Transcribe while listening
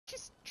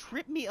just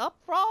trip me up,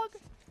 Frog?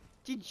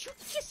 Did you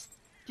just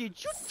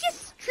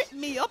trip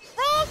me up,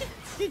 Frog?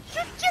 Did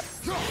you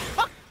just...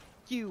 Fuck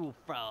you,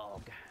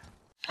 Frog.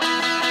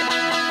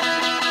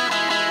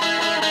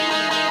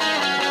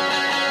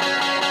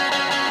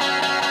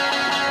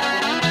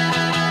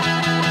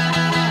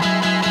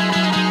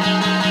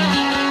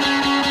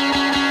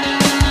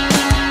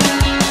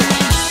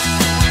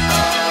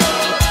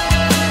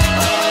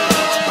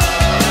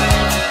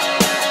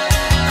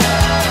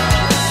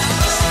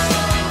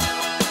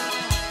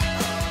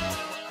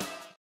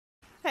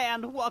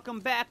 And welcome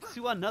back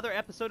to another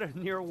episode of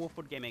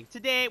nero-wolfwood Gaming.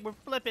 Today we're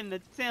flipping the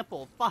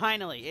temple.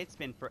 Finally, it's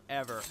been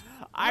forever.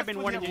 I've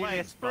been wanting to do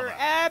this for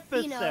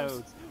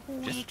episodes.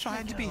 Just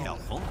trying to be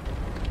helpful.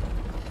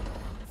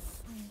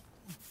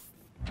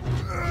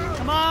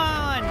 Come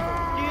on,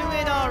 do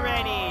it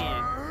already.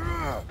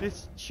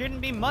 This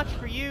shouldn't be much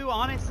for you,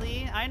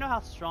 honestly. I know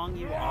how strong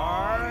you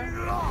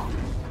are.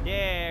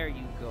 There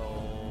you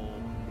go.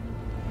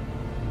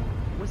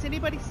 Was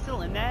anybody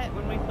still in that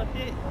when we flipped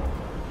it?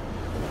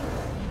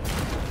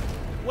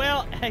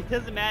 Well, it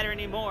doesn't matter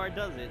anymore,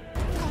 does it?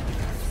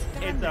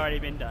 It's already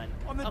been done.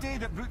 On the day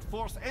that brute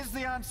force is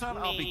the answer,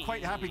 I'll be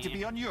quite happy to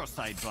be on your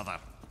side, brother.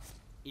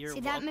 You're See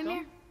that,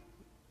 Mimir?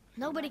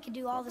 Nobody can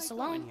do all this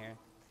alone.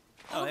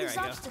 All these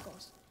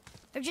obstacles.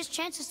 They're just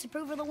chances to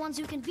prove we're the ones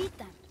who can beat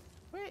them.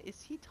 What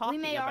is he talking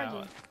about? We may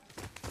argue.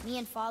 Me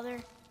and Father,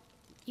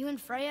 you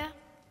and Freya,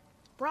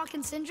 Brock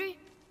and Sindri.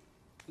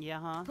 Yeah,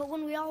 huh? But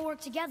when we all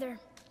work together,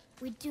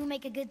 we do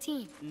make a good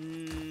team.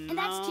 And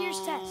that's Tyr's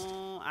test.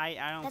 I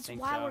don't that's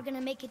think why so. we're gonna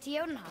make it to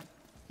Jotunheim.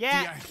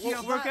 Yeah,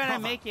 we're gonna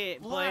make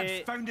it, Lad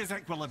but... found his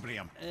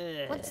equilibrium.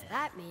 What's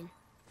that mean?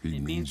 He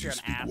means you you're an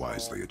speak asshole.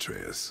 wisely,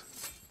 Atreus.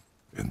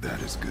 And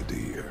that is good to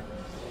hear.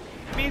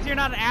 It means you're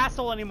not an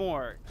asshole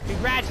anymore.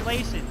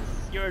 Congratulations,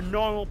 you're a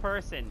normal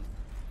person.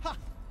 Ha!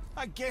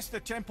 I guess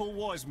the temple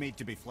was made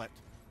to be flipped.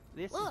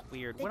 This Look, is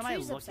weird. the What am I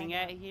tree's looking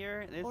upside at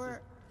here? This Or is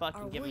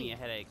fucking are giving me we? a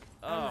headache.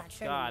 I'm Oh, not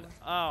sure God.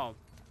 anymore. Oh,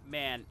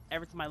 man.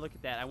 Every time I look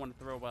at that, I want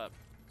to throw up.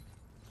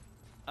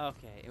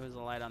 Okay, it was a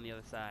light on the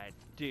other side.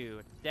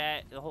 Dude,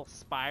 the whole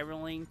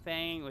spiraling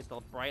thing with the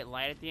bright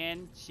light at the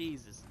end,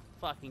 Jesus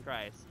fucking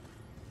Christ.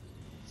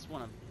 Just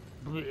want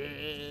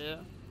to...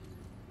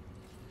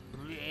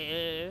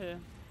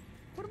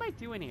 What am I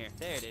doing here?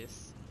 There it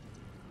is.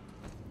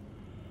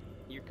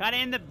 You're kind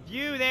of in the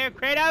view there,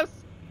 Kratos!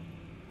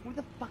 Move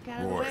the fuck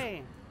out of the Boy.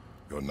 way.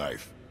 Your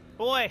knife.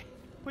 Boy,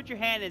 put your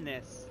hand in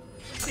this.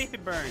 See if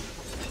it burns.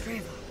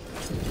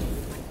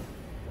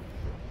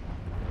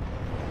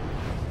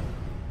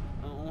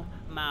 Oh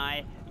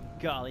my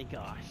golly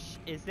gosh.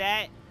 Is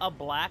that a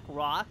black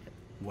rock?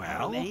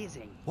 Well,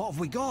 Amazing. what have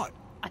we got?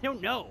 I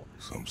don't know.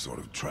 Some sort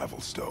of travel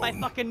stone. If I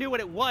fucking knew what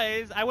it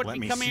was, I wouldn't Let be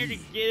me coming here to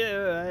see.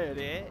 get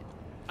it.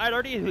 I'd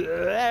already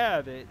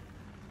have it.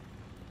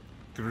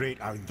 Great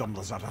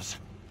Outdumblers.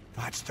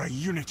 That's the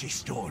Unity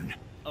Stone.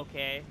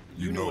 Okay,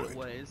 You know what it. it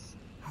was.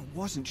 I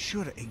wasn't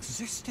sure it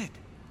existed.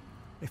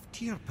 If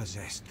Tyr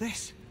possessed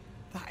this,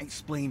 that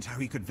explains how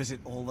he could visit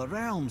all the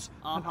realms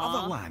and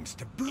other lands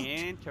to boot.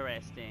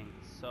 Interesting.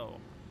 So,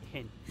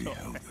 You know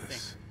interesting.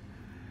 this.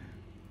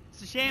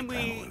 It's a shame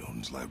Panel we... in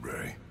Odin's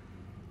library.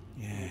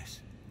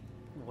 Yes.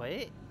 What?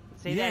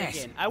 Say Yes,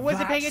 that again. I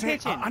wasn't paying that's it.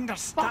 attention. I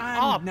understand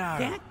Fuck off. now.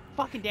 Damn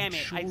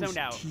it. I zoned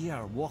out.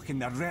 Tyr walking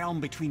the realm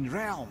between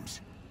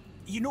realms.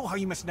 You know how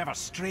you must never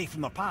stray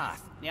from the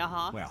path.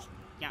 Yeah, Well,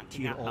 Yeah,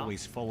 Tyr yeah,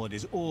 always followed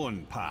his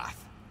own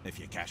path, if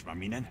you catch my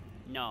meaning.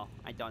 No,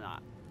 I do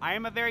not. I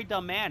am a very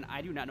dumb man.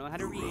 I do not know how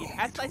to The read. realm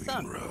Ask my between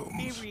son.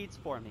 realms. He reads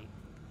for me.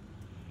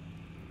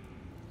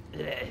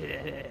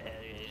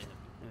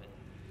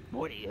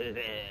 Morty.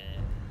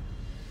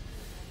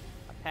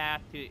 A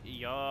path to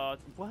your...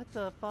 What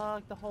the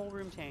fuck? The whole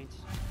room changed.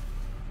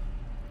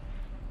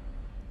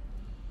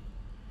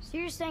 So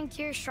you're saying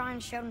Tyr's shrine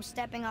showed him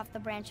stepping off the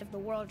branch of the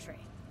World Tree.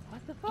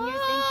 What the And you're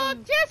fuck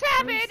thinking just to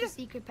reach happened? the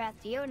secret path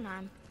to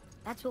Jotunheim.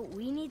 That's what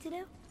we need to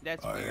do?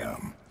 That's I weird.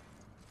 am.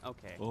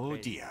 Okay. Oh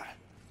great. dear.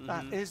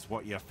 That is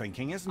what you're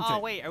thinking, isn't Oh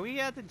it? wait, are we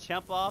at the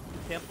jump off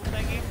the temple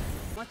thingy?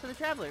 What's for the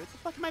traveler? What the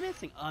fuck am I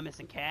missing? Oh, I'm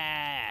missing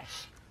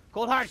cash.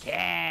 Cold hard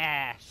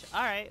cash.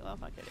 Alright, well,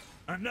 fuck it.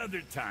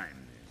 Another time.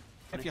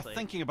 If you're Honestly.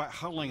 thinking about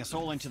hurling us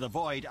all into the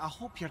void, I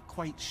hope you're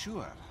quite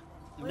sure.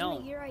 Wasn't No,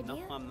 it your idea?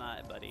 no, I'm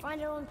not, buddy.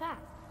 Find our own path,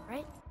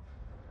 right?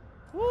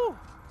 Woo!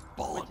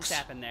 What just Bollocks.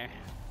 happened there?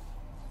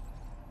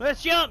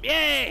 Let's jump!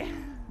 Yay!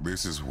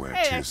 This is where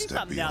Hey, I Tyr see stepped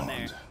something down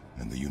beyond, there.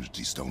 and the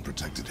Unity Stone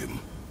protected him.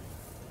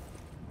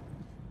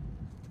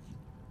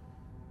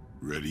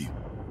 Ready?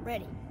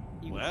 Ready.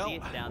 You Well,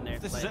 can see it down there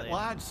this is slightly. it,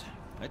 lads.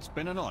 It's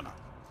been an honor.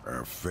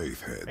 Our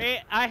faith head.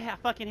 Hey,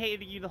 fucking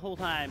hated you the whole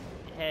time,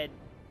 head.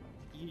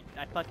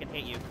 I fucking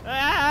hate you.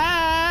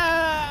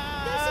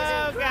 Ah!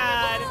 Oh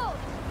god!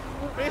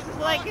 This is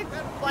like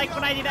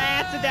when I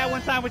answered that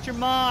one time with your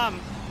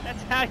mom.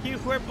 That's how you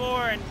were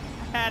born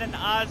at an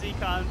Ozzy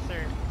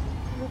concert.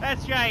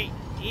 That's right.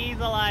 He's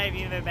alive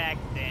even back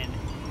then.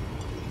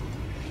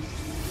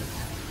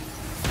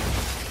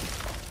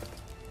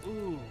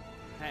 Ooh.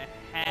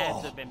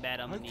 had to have been bad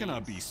on the How knees. can I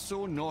be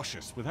so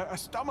nauseous without a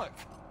stomach?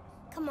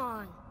 Come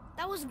on.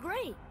 That was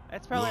great.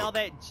 That's probably all Look.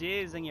 that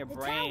jizz in your The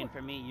brain tower.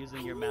 for me using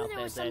I your knew mouth there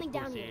was as that something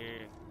down pussy.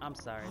 here. I'm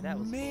sorry, that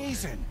was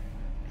Amazing.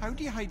 How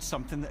do you hide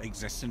something that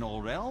exists in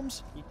all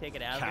realms? You take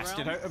it out Cast of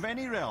the it realm? out of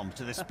any realm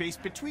to the space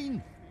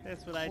between.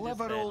 That's what I just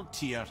Clever said. old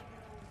Tyr.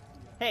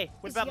 Hey,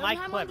 what Is about my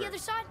Jotunheim on clever? the other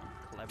side?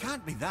 Clever.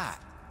 Can't be that.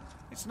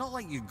 It's not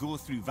like you go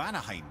through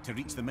Vanaheim to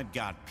reach the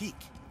Midgard Peak.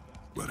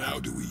 But how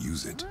do we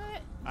use it?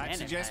 What? I'd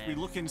suggest we Vanaheim.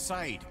 look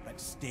inside, but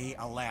stay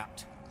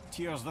alert.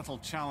 Tyr's little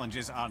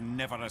challenges are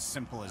never as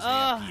simple as they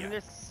Oh, appear.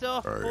 they're so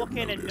I fucking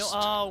annoying. noticed.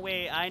 Oh,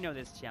 wait, I know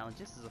this challenge.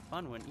 This is a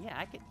fun one. Yeah,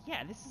 I could.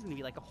 Yeah, this is gonna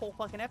be like a whole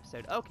fucking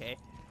episode. Okay.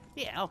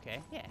 Yeah, okay.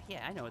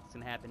 Yeah, I know what's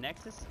gonna happen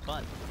next. This is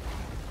fun.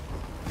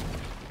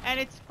 And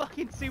it's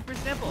fucking super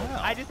simple. Well,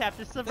 I just have to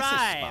This is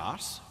survive.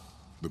 sparse.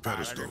 The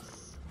pedestal.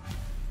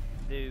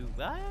 Do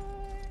what?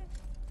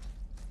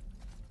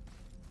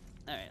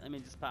 Alright, let me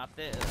just pop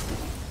this.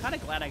 Kinda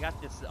glad I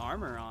got this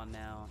armor on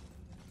now.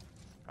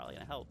 It's probably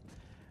gonna help.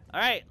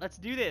 Alright, let's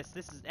do this.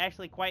 This is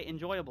actually quite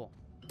enjoyable.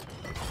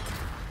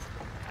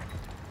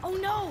 Oh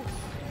no!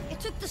 It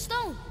took the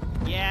stone.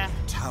 Yeah,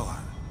 Tower.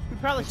 we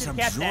probably It's should have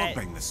kept that.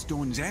 absorbing the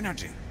stone's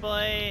energy.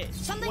 But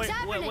Something's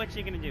happening. what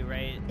you gonna do,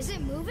 right? Is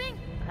it moving?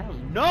 I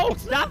don't know.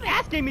 Stop moving.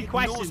 asking me It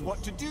questions. knows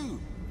what to do.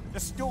 The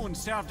stone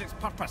served its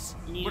purpose.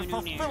 We're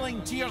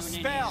fulfilling Tyr's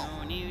spell.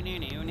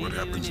 What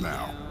happens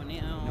now?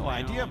 No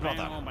idea,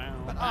 brother.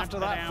 But after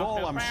that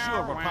fall, I'm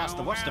sure we're past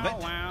the worst of it.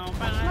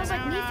 Smells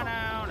like lethal.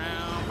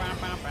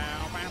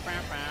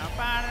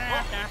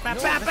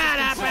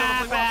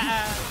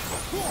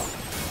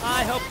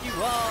 I hope you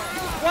all.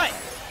 What?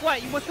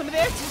 What? You want some of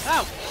this?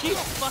 Oh,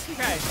 Jesus fucking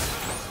Christ.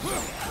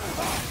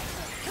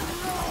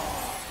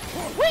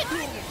 Whip!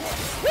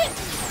 Whip!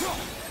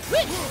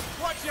 Whip!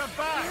 Watch your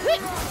back!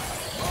 Whip!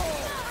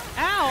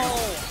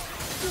 Ow!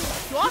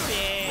 Drop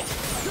it!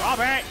 Drop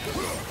it!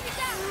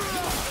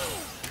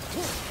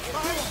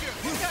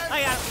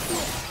 I got it.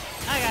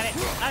 I got it.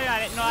 I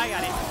got it. No, I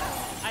got it.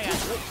 I got it.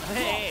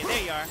 Hey,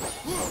 there you are.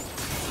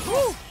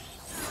 Woo!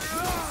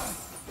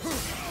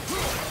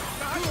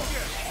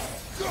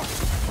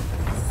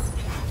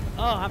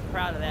 Oh, I'm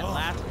proud of that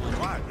last one.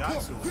 Wow,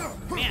 that's so...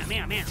 Meow,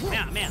 meow, meow,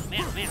 meow, meow, meow,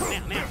 meow,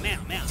 meow, meow, meow,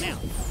 meow, meow.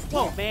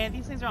 Whoa, man,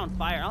 these things are on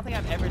fire. I don't think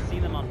I've ever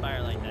seen them on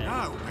fire like that.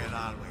 Now, where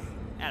are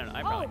we? I don't know.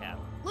 I probably have.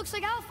 Looks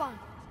like Alphon.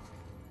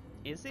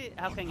 Is it?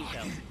 How can you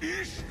tell?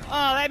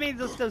 Oh, that means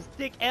those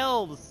thick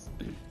elves.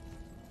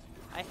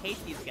 I hate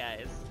these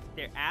guys.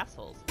 They're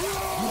assholes.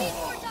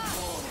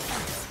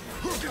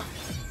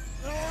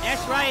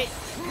 That's right.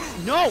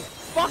 No!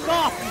 Fuck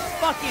off, you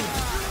fucking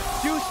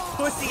douche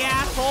pussy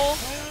asshole!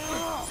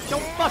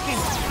 Don't fucking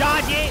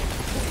dodge it!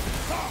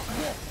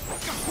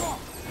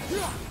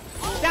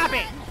 Stop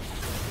it!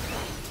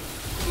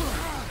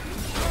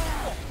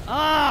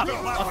 Ah!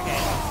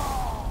 Okay.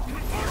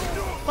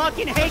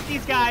 Fucking hate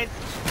these guys!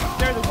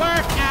 They're the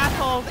worst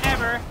assholes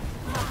ever!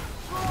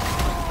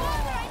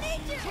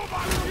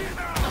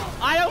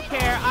 I don't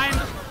care.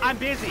 I'm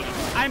busy.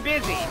 I'm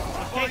busy.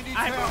 Okay?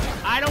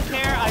 I don't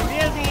care. I'm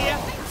busy.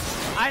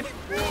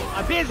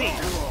 I'm busy.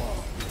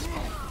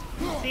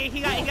 See, he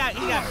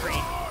got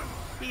free.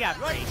 He got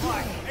free.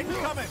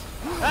 Incoming!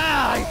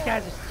 Ah, these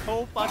guys are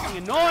so fucking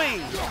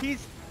annoying.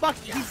 He's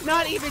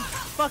not even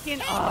fucking.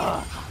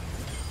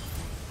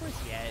 Where's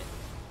he at?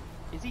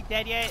 Is he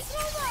dead yet?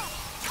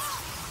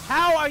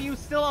 How are you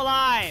still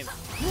alive?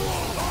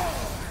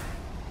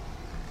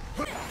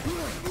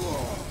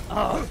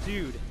 Oh,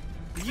 dude.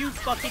 Do you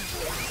fucking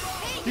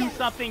do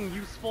something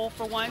useful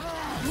for once?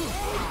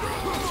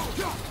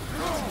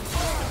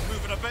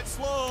 Moving a bit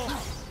slow.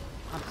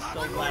 I'm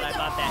so glad I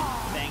bought that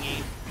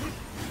thingy.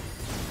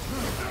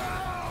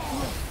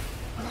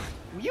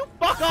 Will you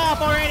fuck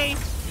off already?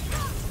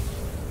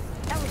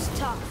 That was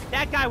tough.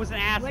 That guy was an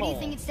asshole. Where do you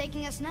think it's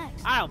taking us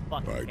next? I don't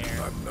fucking I do care.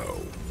 not know.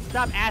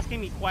 Stop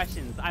asking me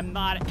questions. I'm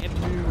not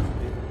immune.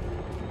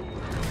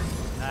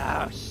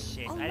 Oh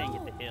shit! Oh, I didn't no.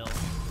 get the hill.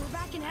 We're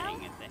back in I hell?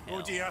 didn't get the hill.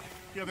 Oh dear,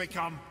 here they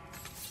come.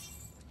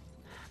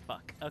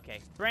 Fuck. Okay,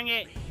 bring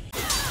it.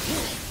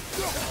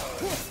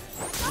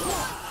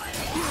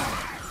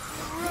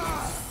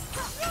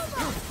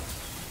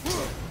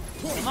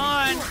 Come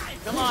on!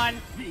 Come on!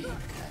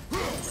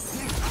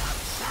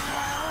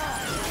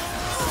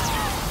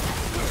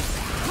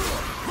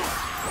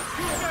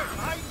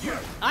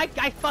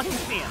 I fucking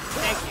see him.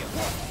 Thank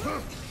you.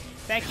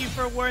 Thank you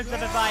for words of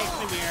advice,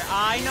 Samir.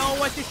 I know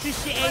what the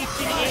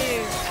situation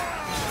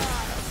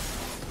is.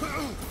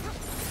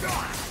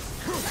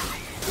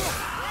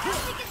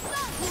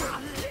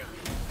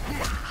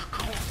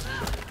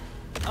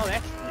 Oh,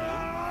 that's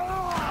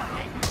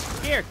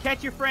new. Here,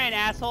 catch your friend,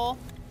 asshole.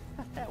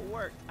 That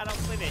worked. I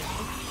don't believe it.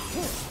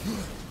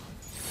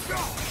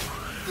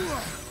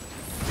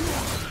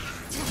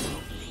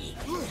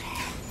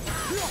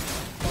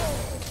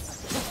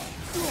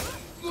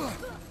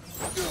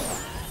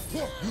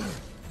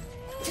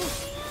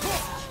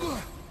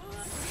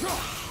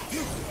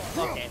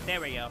 Okay,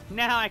 there we go.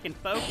 Now I can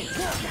focus.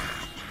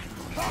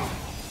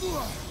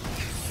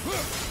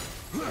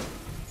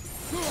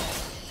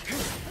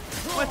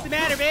 What's the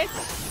matter, bitch?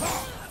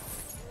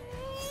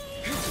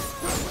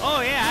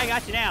 Oh yeah, I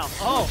got you now.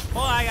 Oh,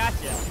 I got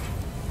you.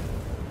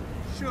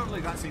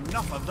 Surely that's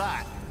enough of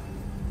that.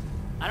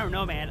 I don't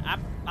know, man.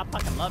 I'm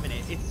fucking loving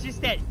it. It's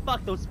just that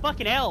those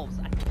fucking elves.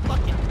 Those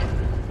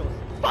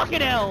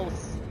fucking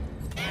elves.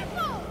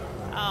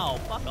 Oh,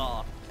 fuck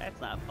off. That's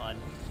not fun.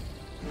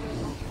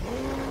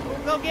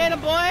 Go get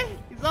him, boy.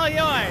 He's all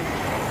yours.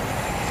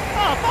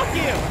 Oh, fuck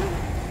you.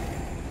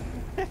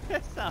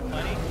 That's not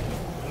funny.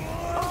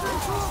 Both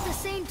controls at the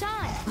same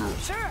time.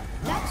 Sure,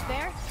 that's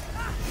fair.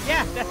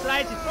 Yeah, that's what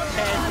I just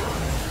said.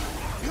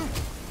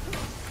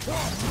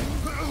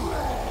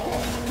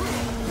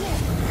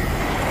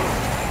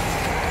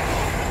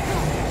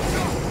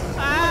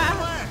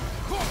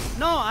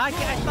 No, I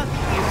fucking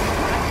see him.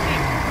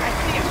 I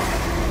see him.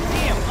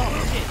 Oh,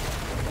 shit.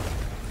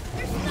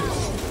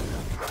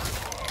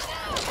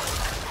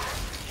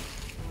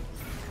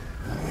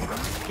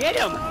 Get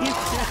him!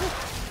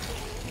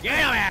 Get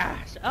him,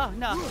 ass! Oh,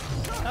 no.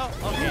 Oh,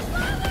 okay.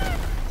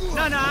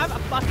 No, I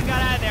fucking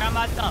got out of there. I'm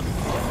not dumb.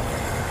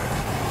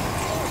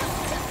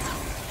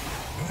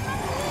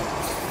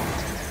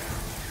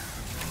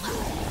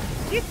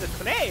 Jesus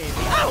Christ!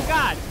 Oh,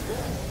 God!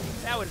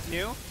 That was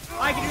new.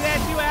 I can do that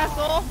too,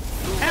 asshole!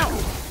 Ow!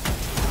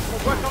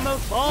 We'll work on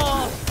those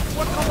balls!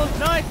 Work on those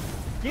nuts!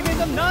 Give me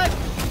them nuts!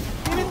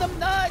 Give me them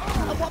nuts!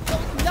 I want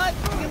those nuts!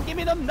 Give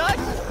me them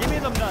nuts! Give me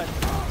them nuts!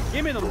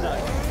 Give me them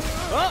nuts!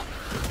 Oh!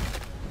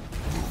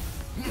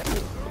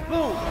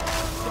 Boom!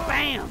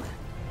 Bam!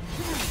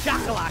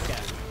 Shakalaka!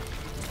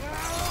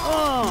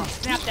 Oh!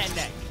 Snap that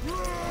neck!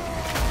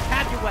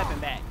 Have your weapon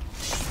back!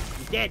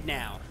 You're dead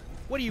now!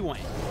 What do you want?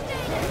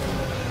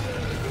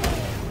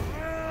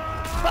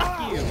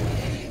 Fuck you!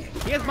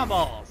 Here's my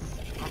balls.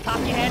 I'll top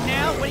your head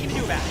now. What are you gonna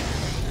do about it?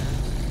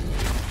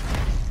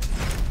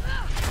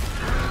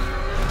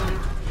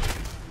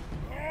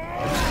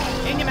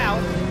 In your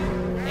mouth.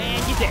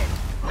 And you're dead.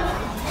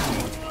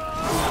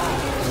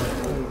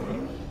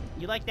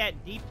 You like that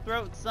deep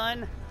throat,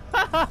 son?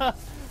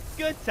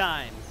 Good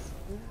times.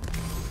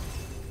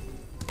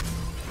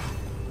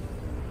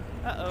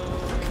 Uh-oh.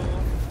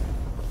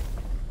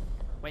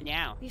 What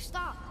now? You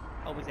stopped.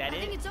 Oh, was that it?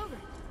 I think it's over.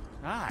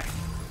 Aye.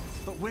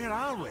 But where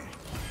are we?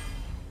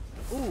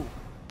 Ooh,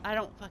 I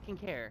don't fucking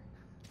care.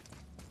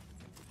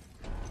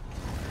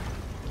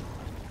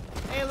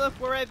 Hey, look,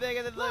 we're right back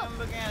at the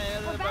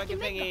fucking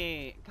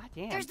thingy. God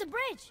damn. There's the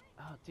bridge.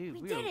 Oh,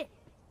 dude, we did it.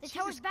 The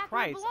tower's back Christ,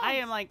 where it belongs. I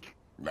am like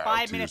Now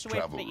 5 minutes Tyr's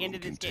away from travel the end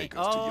of room this can game. take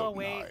us to Oh,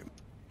 wait. Jotunheim.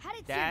 How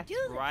did That's Tyr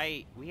do this?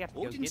 right. We have to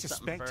go Odin get something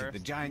suspected first. the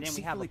giant and then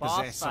we have a secretly boss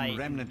possessed some fight,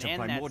 remnant of and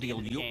that's the primordial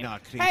end of the game. Jotnar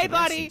creative Hey,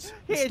 buddy! essence.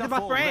 The Here's stuff my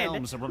all friend.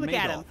 realms are Look made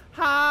at of. him.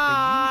 The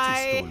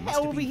Hi! Unity Stone must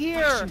have Over been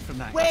here! fashioned from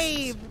that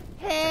Wave! essence.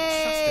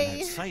 Hey! Trust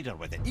an outsider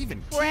with it.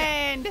 Even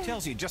Friend! Tyr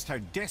tells you just how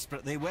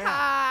desperate they were.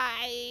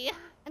 Hi!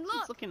 And He's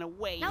look, looking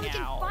away now we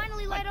can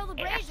finally light all the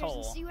braziers and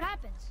asshole. see what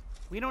happens.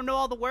 We don't know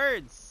all the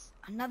words.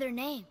 Another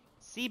name.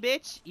 See,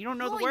 bitch? You don't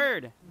know the Boy.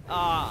 word.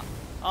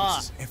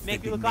 This is if Make they'd you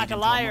been look like made a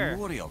into liar.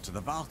 memorial to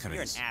the You're an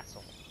Valkyries.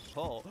 asshole.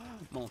 Oh,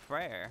 mon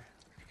frere.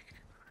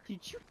 Did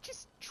you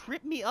just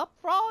trip me up,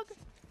 Frog?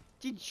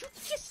 Did you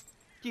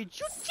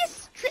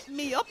just trip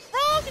me up,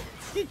 Frog?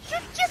 Did you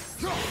just...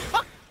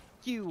 Fuck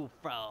you,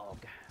 Frog.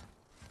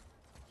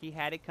 He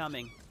had it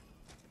coming.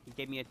 He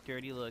gave me a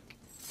dirty look.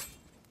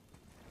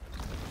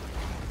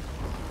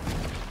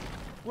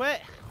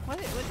 What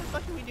the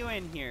fuck are we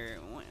doing here?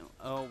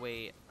 Oh,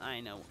 wait. I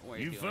know what we're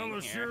doing here. You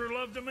fellas sure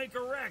love to make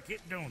a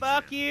racket, don't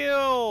Fuck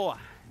you!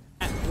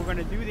 We're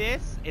gonna do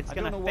this, it's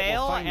gonna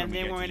fail, and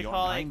then we're gonna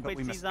call it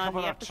quitsies on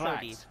the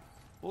episode.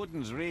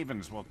 Odin's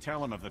ravens will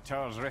tell him of the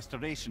tower's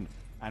restoration,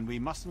 and we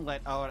mustn't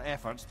let our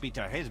efforts be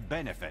to his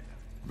benefit.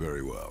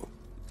 Very well.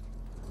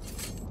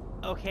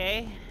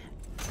 Okay.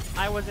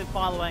 I wasn't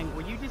following.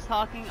 Were you just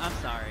talking? I'm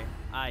sorry.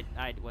 I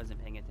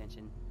wasn't paying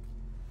attention.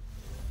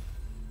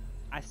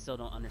 I still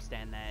don't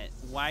understand that.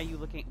 Why are you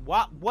looking?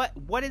 What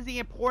is the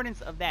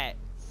importance of that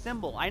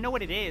symbol? I know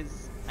what it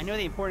is. I know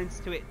the importance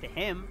to it to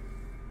him.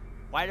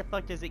 Why the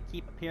fuck does it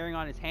keep appearing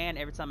on his hand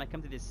every time I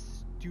come to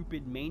this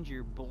stupid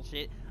manger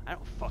bullshit? I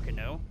don't fucking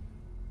know.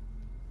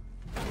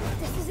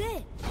 This is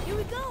it. Here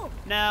we go.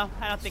 No,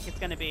 I don't think it's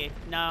gonna be.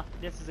 No,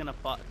 this is gonna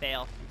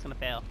fail. It's gonna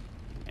fail.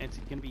 And it's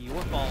gonna be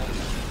your fault.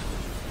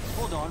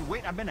 Hold on,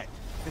 wait a minute.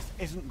 This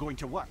isn't going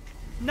to work.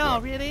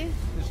 No, really?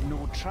 There's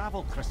no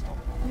travel crystal.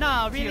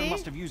 No, Tyr really?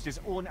 must have used his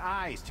own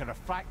eyes to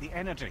refract the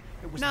energy.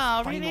 It was No,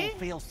 his final really?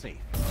 failsafe.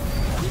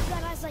 You've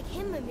got eyes like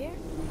him, Mimir.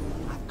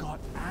 I've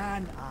got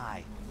an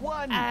eye.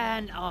 One!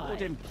 An eye.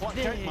 Odin plucked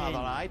out my other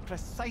eye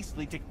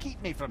precisely to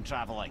keep me from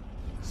traveling.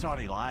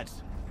 Sorry,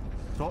 lads.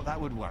 Thought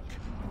that would work.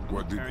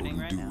 What did Turning Odin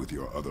right do now. with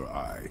your other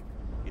eye?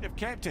 He'd have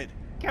kept it.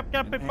 Kept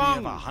up In a any bung.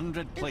 of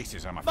 100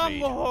 places, I'm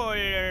afraid. Bunghole.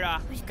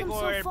 We've come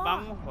so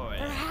far.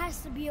 There has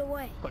to be a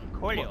way.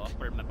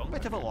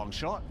 Bit of a long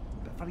shot,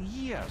 but for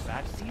years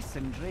I'd see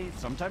Sindri,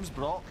 sometimes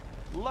Brock,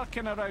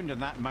 lurking around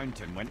in that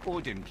mountain when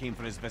Odin came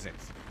for his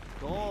visits.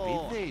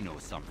 Go. Maybe they know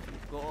something.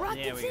 Go. Brock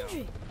There and we go.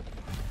 Sindri.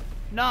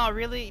 No,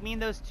 really? You mean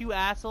those two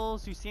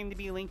assholes who seem to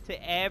be linked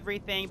to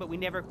everything, but we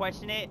never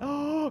question it?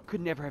 Oh,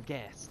 could never have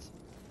guessed.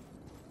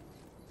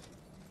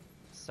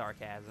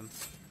 Sarcasm.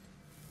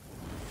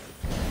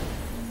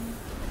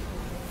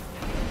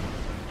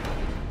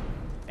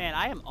 Man,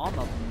 I am on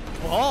the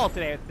ball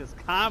today with this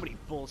comedy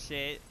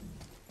bullshit.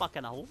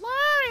 Fucking hilarious!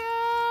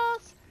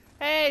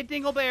 Hey,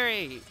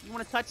 Dingleberry, you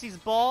want to touch these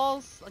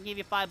balls? I'll give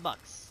you $5.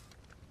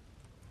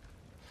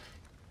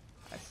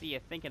 I see you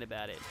thinking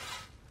about it.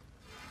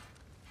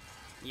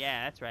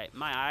 Yeah, that's right.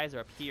 My eyes are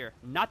up here.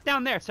 Not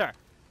down there, sir.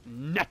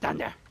 Not down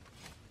there.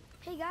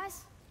 Hey,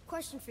 guys.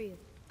 Question for you.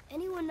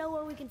 Anyone know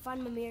where we can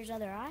find Mimir's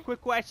other eye?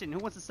 Quick question. Who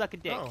wants to suck a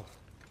dick? Oh.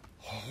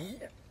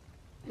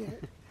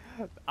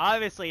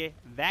 Obviously,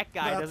 that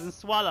guy doesn't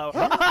swallow.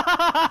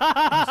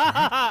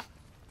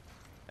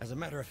 As a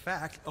matter of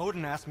fact,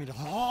 Odin asked me to...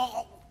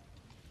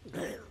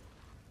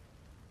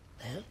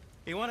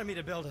 He wanted me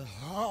to build a...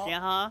 Yeah,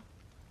 huh?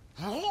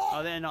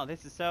 Oh, then no,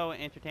 this is so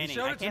entertaining.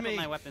 I can't put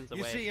my weapons away.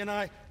 You see, and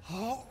I...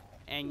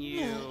 And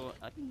you...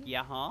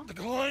 yeah, huh?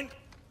 Decline.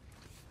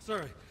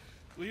 Sorry.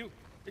 Will you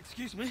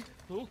excuse me?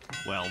 Oh.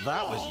 Well,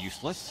 that was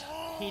useless.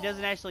 He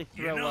doesn't actually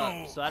throw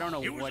up, so I don't know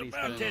what he's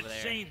doing over there. It was about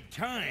that same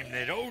time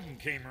that Odin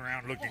came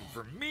around looking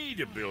for me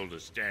to build a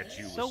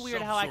statue So with weird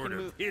some how I sort can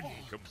of move. hidden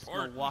Just gonna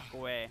compartment. walk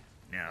away.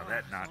 Now,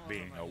 that not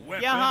being a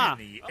weapon Yeah-huh. and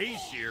the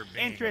Aesir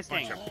being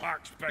Interesting. a bunch of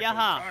pox-speckled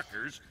Yeah-huh.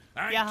 fuckers,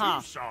 I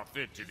Yeah-huh. too saw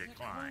fit to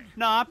decline.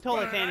 No, I'm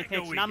totally But paying I know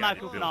attention. we I'm got not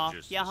it goofing built off.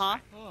 just Yeah, the huh?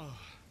 same.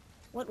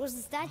 What was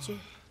the statue?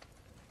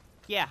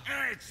 Yeah.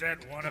 It's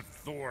that one of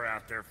Thor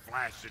out there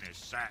flashing his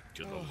sack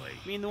to the lake.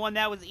 You mean the one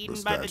that was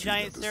eaten by the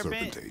giant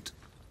serpent?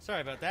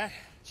 Sorry about that.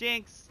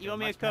 Jinx, you owe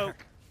me a much better.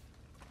 Coke.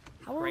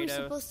 How are we Kratos.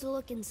 supposed to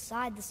look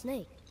inside the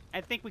snake? I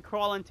think we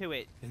crawl into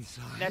it.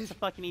 Inside? That's a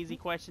fucking easy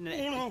question.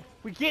 no.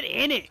 We get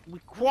in it. We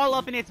crawl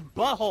up in its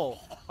butthole.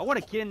 I want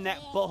to get in that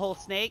butthole,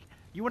 snake.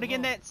 You want to get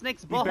in that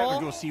snake's We butthole?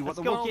 better go see what Let's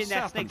the go world get in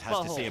that serpent snake's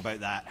has to say butthole. about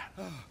that.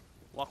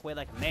 Walk away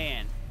like a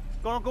man.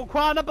 Go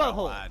crawl in the Well,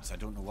 butthole. lads, I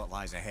don't know what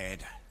lies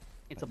ahead.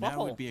 It's a but now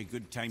butthole. would be a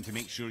good time to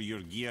make sure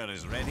your gear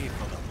is ready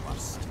for the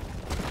worst.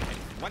 And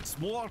once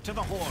more to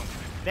the horn.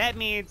 That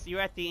means you're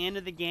at the end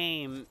of the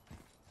game.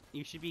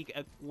 You should be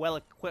well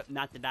equipped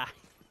not to die.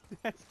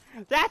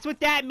 That's what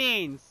that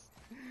means.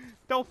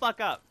 Don't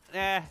fuck up.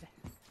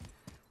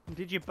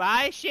 Did you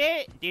buy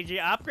shit? Did you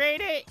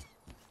upgrade it?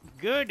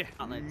 Good.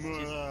 Let's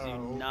just do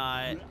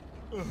not.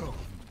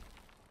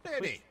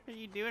 Baby. What are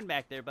you doing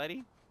back there,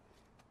 buddy?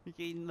 You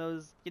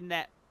getting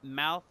that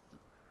mouth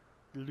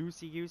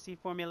loosey-goosey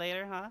for me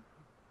later, huh?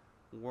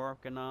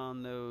 Working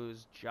on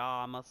those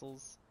jaw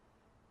muscles.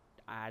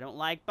 I don't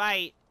like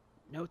bite.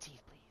 No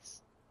teeth,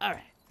 please. All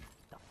right.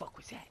 The fuck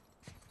was that?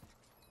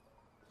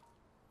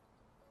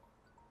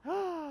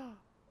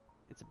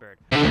 It's a bird.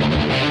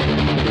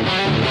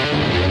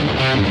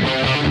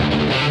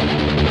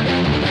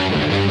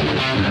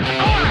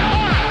 Oh!